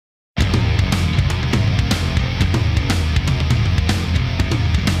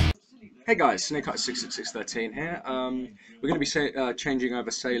Hey guys, SnakeHeart66613 here. We're going to be changing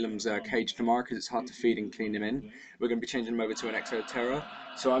over Salem's cage tomorrow because it's hard to feed and clean him in. We're going to be changing him over to an Exo Terra.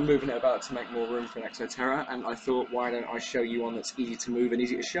 So I'm moving it about to make more room for an Exo Terra, and I thought, why don't I show you one that's easy to move and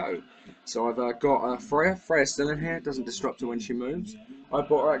easy to show. So I've got Freya. Freya's still in here, doesn't disrupt her when she moves. I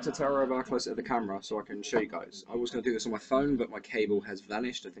brought her Exo Terra over closer to the camera so I can show you guys. I was going to do this on my phone, but my cable has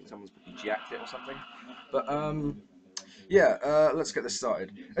vanished. I think someone's jacked it or something. But yeah, let's get this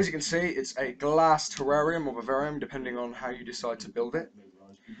started. As you can see, it's a glass terrarium or vivarium, depending on how you decide to build it.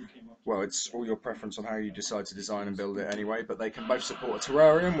 Well, it's all your preference on how you decide to design and build it anyway, but they can both support a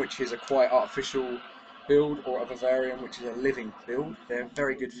terrarium, which is a quite artificial build, or a vivarium, which is a living build. They're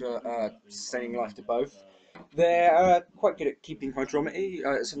very good for sustaining life to both. They're quite good at keeping hydromity.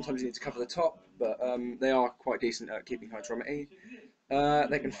 Sometimes you need to cover the top, but they are quite decent at keeping hydromity.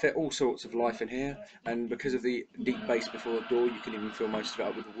 They can fit all sorts of life in here, and because of the deep base before the door, you can even fill most of it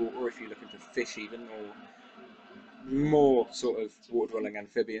up with water if you're looking for fish even, or more sort of water-dwelling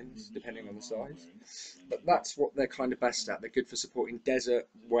amphibians, depending on the size. But that's what they're kind of best at. They're good for supporting desert,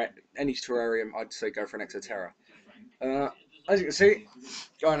 wet, any terrarium. I'd say go for an Exo Terra. As you can see,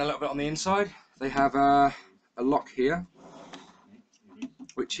 going a little bit on the inside, they have a lock here,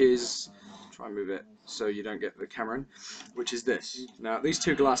 which is, try and move it so you don't get the camera in, which is this. Now these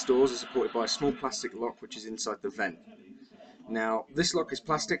two glass doors are supported by a small plastic lock which is inside the vent. Now this lock is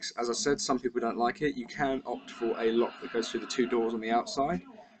plastics, as I said, some people don't like it. You can opt for a lock that goes through the two doors on the outside.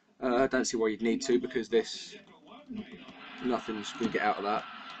 I don't see why you'd need to, because nothing's going to get out of that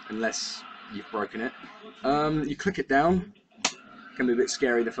unless you've broken it. You click it down. It can be a bit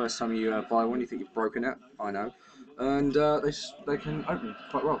scary the first time you buy one, you think you've broken it, I know. And they can open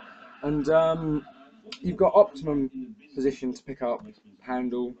quite well. And you've got optimum position to pick up,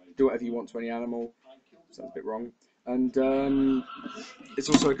 handle, do whatever you want to any animal. Sounds a bit wrong. And it's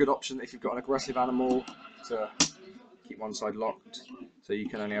also a good option if you've got an aggressive animal to keep one side locked, so you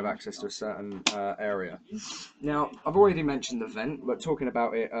can only have access to a certain area. Now, I've already mentioned the vent, but talking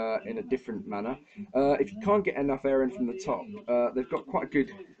about it in a different manner, if you can't get enough air in from the top, they've got quite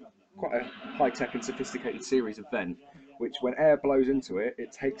a high-tech and sophisticated series of vent, which when air blows into it,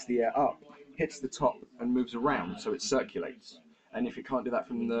 it takes the air up, hits the top, and moves around, so it circulates. And if it can't do that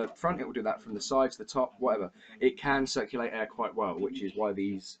from the front, it will do that from the sides, the top, whatever. It can circulate air quite well, which is why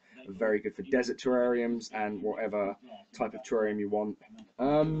these are very good for desert terrariums and whatever type of terrarium you want.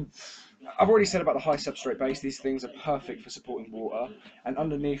 I've already said about the high substrate base. These things are perfect for supporting water, and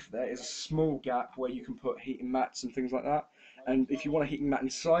underneath there is a small gap where you can put heating mats and things like that. And if you want a heating mat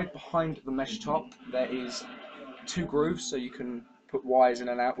inside, behind the mesh top, there is two grooves, so you can put wires in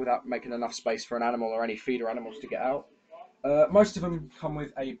and out without making enough space for an animal or any feeder animals to get out. Most of them come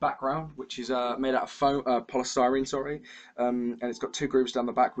with a background, which is made out of foam, polystyrene, sorry, and it's got two grooves down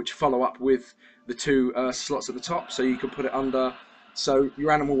the back, which follow up with the two slots at the top, so you can put it under, so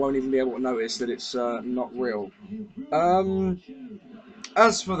your animal won't even be able to notice that it's not real.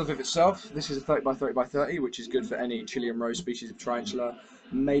 As for the Viv itself, this is a 30 by 30 by 30, which is good for any Chilean rose species of tarantula,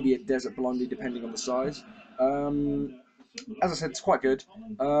 maybe a desert blondie, depending on the size. As I said, it's quite good.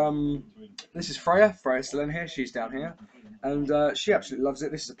 This is Freya. Freya's still in here. She's down here. And she absolutely loves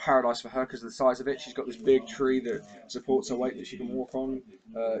it. This is a paradise for her because of the size of it. She's got this big tree that supports her weight that she can walk on.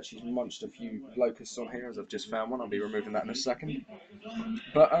 She's munched a few locusts on here, as I've just found one. I'll be removing that in a second.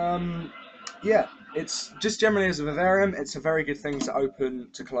 But yeah, it's just generally as a vivarium, it's a very good thing to open,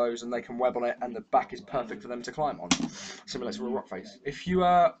 to close, and they can web on it, and the back is perfect for them to climb on, similar to a rock face. If you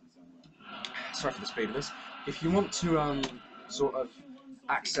sorry for the speed of this. If you want to sort of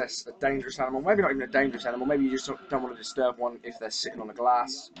access a dangerous animal, maybe not even a dangerous animal, maybe you just don't want to disturb one if they're sitting on the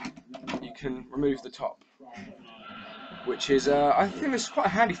glass, you can remove the top, which is, I think it's quite a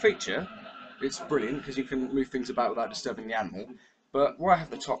handy feature. It's brilliant because you can move things about without disturbing the animal. But where I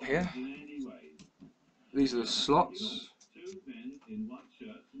have the top here, these are the slots.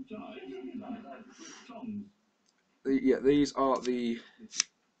 Yeah, these are the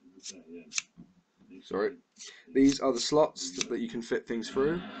slots that you can fit things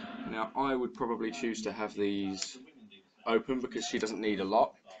through. Now I would probably choose to have these open because she doesn't need a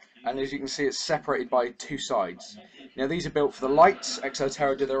lot. And as you can see, it's separated by two sides. Now these are built for the lights. Exo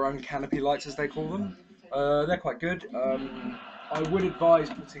Terra do their own canopy lights, as they call them. They're quite good. I would advise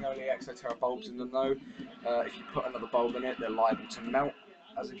putting only Exo Terra bulbs in them though. If you put another bulb in it, they're liable to melt.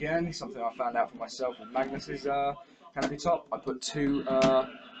 As again, something I found out for myself with Magnus's canopy top. I put two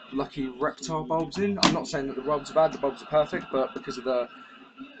lucky reptile bulbs in. I'm not saying that the bulbs are bad, the bulbs are perfect, but because of the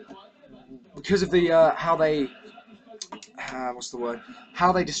how they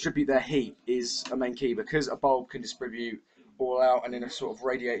how they distribute their heat is a main key, because a bulb can distribute all out, and in a sort of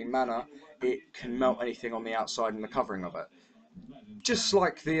radiating manner, it can melt anything on the outside and the covering of it. Just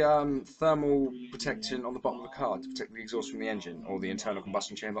like the thermal protection on the bottom of the car to protect the exhaust from the engine, or the internal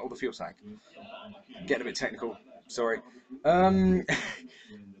combustion chamber, or the fuel tank. Getting a bit technical, sorry. Um,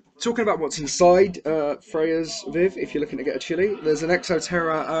 Talking about what's inside Freya's Viv, if you're looking to get a chili, there's an Exo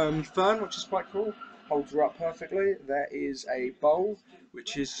Terra fern, which is quite cool. Holds her up perfectly. There is a bowl,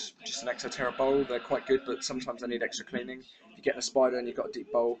 which is just an Exo Terra bowl. They're quite good, but sometimes they need extra cleaning. If you're getting a spider and you've got a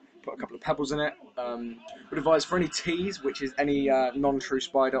deep bowl, put a couple of pebbles in it. Would advise for any teas, which is any non-true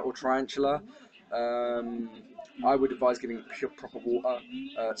spider or tarantula. I would advise giving pure proper water.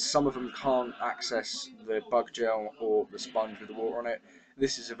 Some of them can't access the bug gel or the sponge with the water on it.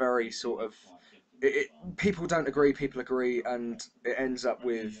 This is a very sort of people don't agree, people agree, and it ends up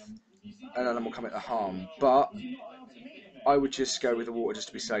with an animal coming to harm. But I would just go with the water just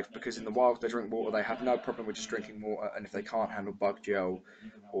to be safe, because in the wild they drink water, they have no problem with just drinking water, and if they can't handle bug gel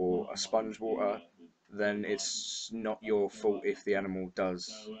or a sponge water, then it's not your fault if the animal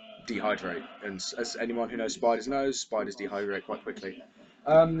does dehydrate. And as anyone who knows, spiders dehydrate quite quickly.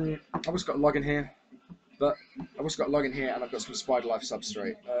 I've also got a lug in here, but I've also got a lug in here, and I've got some Spider Life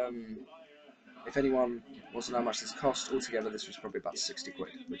substrate. If anyone wants to know how much this cost, altogether this was probably about 60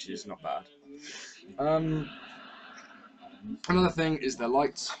 quid, which is not bad. Another thing is their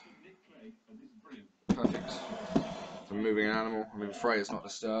lights. Perfect for moving an animal. I mean, Freya's not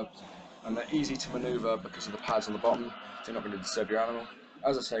disturbed, and they're easy to manoeuvre because of the pads on the bottom, so you're not going to disturb your animal.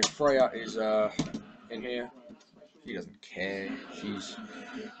 As I say, Freya is in here. She doesn't care.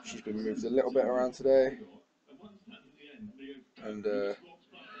 She's been moved a little bit around today, and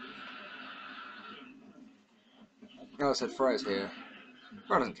as I said, Freya's here.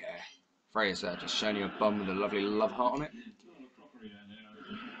 Freya doesn't care. Freya's just showing you a bum with a lovely love heart on it.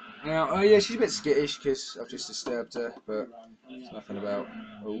 Now, yeah, she's a bit skittish because I've just disturbed her, but it's nothing about.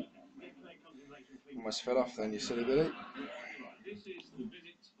 Oh, almost fell off then, you silly Billy.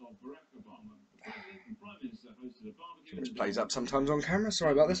 Which plays up sometimes on camera.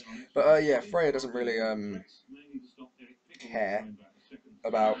 Sorry about this, but yeah, Freya doesn't really care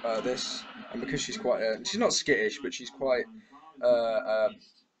about this, and because she's quite she's not skittish, but she's quite a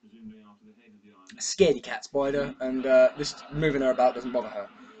scaredy cat spider, and this moving her about doesn't bother her.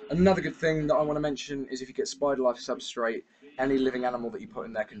 Another good thing that I want to mention is if you get Spider Life substrate, any living animal that you put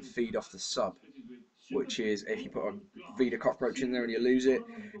in there can feed off the sub, which is if you feed a cockroach in there and you lose it,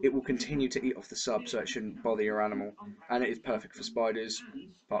 it will continue to eat off the sub, so it shouldn't bother your animal, and it is perfect for spiders,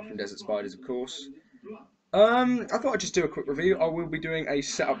 apart from desert spiders, of course. I thought I'd just do a quick review. I will be doing a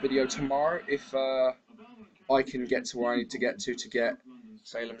setup video tomorrow if I can get to where I need to get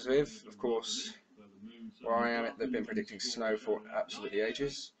Salem's Viv. Of course, where I am, they've been predicting snow for absolutely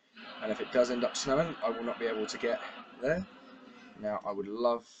ages, and if it does end up snowing, I will not be able to get there. Now, I would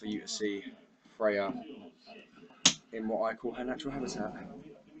love for you to see Freya in what I call her natural habitat.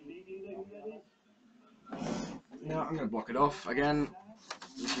 Now, I'm going to block it off again.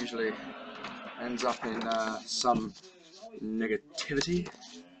 This usually ends up in some negativity,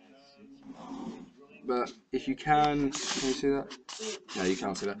 but if you can you see that? No, you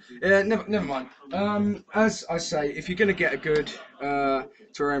can't see that. Yeah, never mind. As I say, if you're going to get a good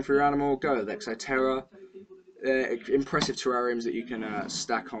terrarium for your animal, go with Exo Terra. Impressive terrariums that you can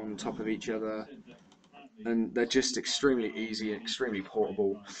stack on top of each other, and they're just extremely easy and extremely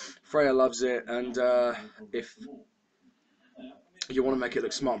portable. Freya loves it, and if you want to make it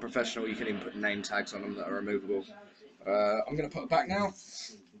look smart and professional, you can even put name tags on them that are removable. I'm going to put it back now,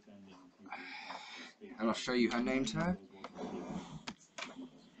 and I'll show you her name tag.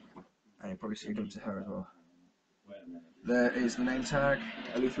 And you'll probably see a glimpse of her as well. There is the name tag,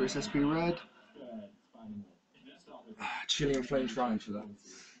 Eleutherus SP Red. Chili and Flame Tarantula.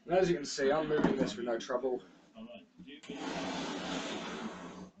 And as you can see, I'm moving this with no trouble.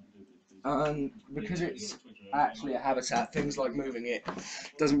 And because it's actually a habitat, things like moving it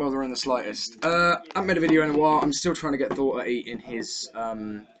doesn't bother in the slightest. I haven't made a video in a while. I'm still trying to get Thor to eat in his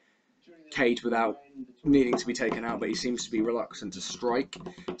cage without needing to be taken out, but he seems to be reluctant to strike,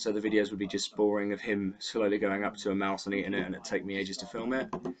 so the videos would be just boring of him slowly going up to a mouse and eating it, and it'd take me ages to film it.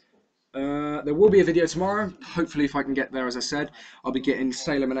 There will be a video tomorrow, hopefully if I can get there. As I said, I'll be getting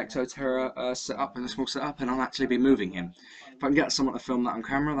Salem and Exo Terra set up in a small setup, and I'll actually be moving him. If I can get someone to film that on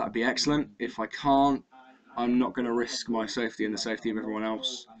camera, that'd be excellent. If I can't, I'm not going to risk my safety and the safety of everyone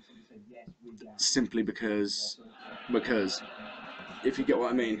else, simply because if you get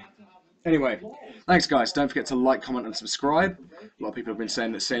what I mean. Anyway, thanks guys. Don't forget to like, comment, and subscribe. A lot of people have been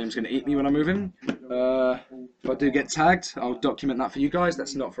saying that Salem's going to eat me when I move in. If I do get tagged, I'll document that for you guys.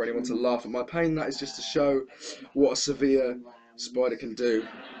 That's not for anyone to laugh at my pain. That is just to show what a severe spider can do.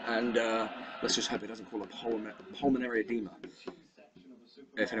 And let's just hope it doesn't cause a pulmonary edema.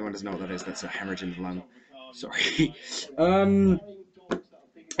 If anyone doesn't know what that is, that's a hemorrhage in the lung. Sorry.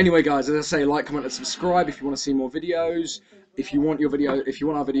 Anyway, guys, as I say, like, comment, and subscribe if you want to see more videos. If you want our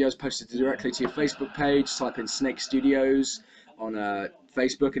videos posted directly to your Facebook page, type in Snake Studios on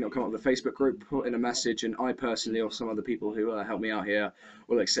Facebook, and it'll come up with the Facebook group. Put in a message, and I personally, or some other people who help me out here,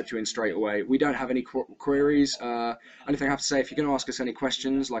 will accept you in straight away. We don't have any queries. Anything I have to say, if you're going to ask us any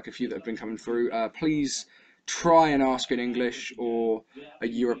questions, like a few that have been coming through, please try and ask in English or a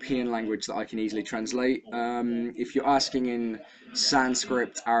European language that I can easily translate. If you're asking in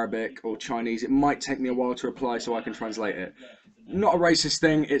Sanskrit, Arabic, or Chinese, it might take me a while to reply so I can translate it. Not a racist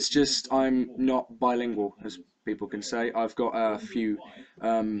thing, it's just I'm not bilingual, as people can say. I've got a few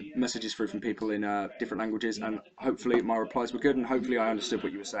messages through from people in different languages, and hopefully my replies were good, and hopefully I understood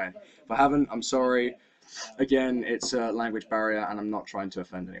what you were saying. If I haven't, I'm sorry. Again, it's a language barrier, and I'm not trying to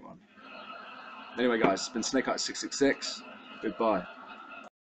offend anyone. Anyway, guys, it's been SnakeEye666. Goodbye.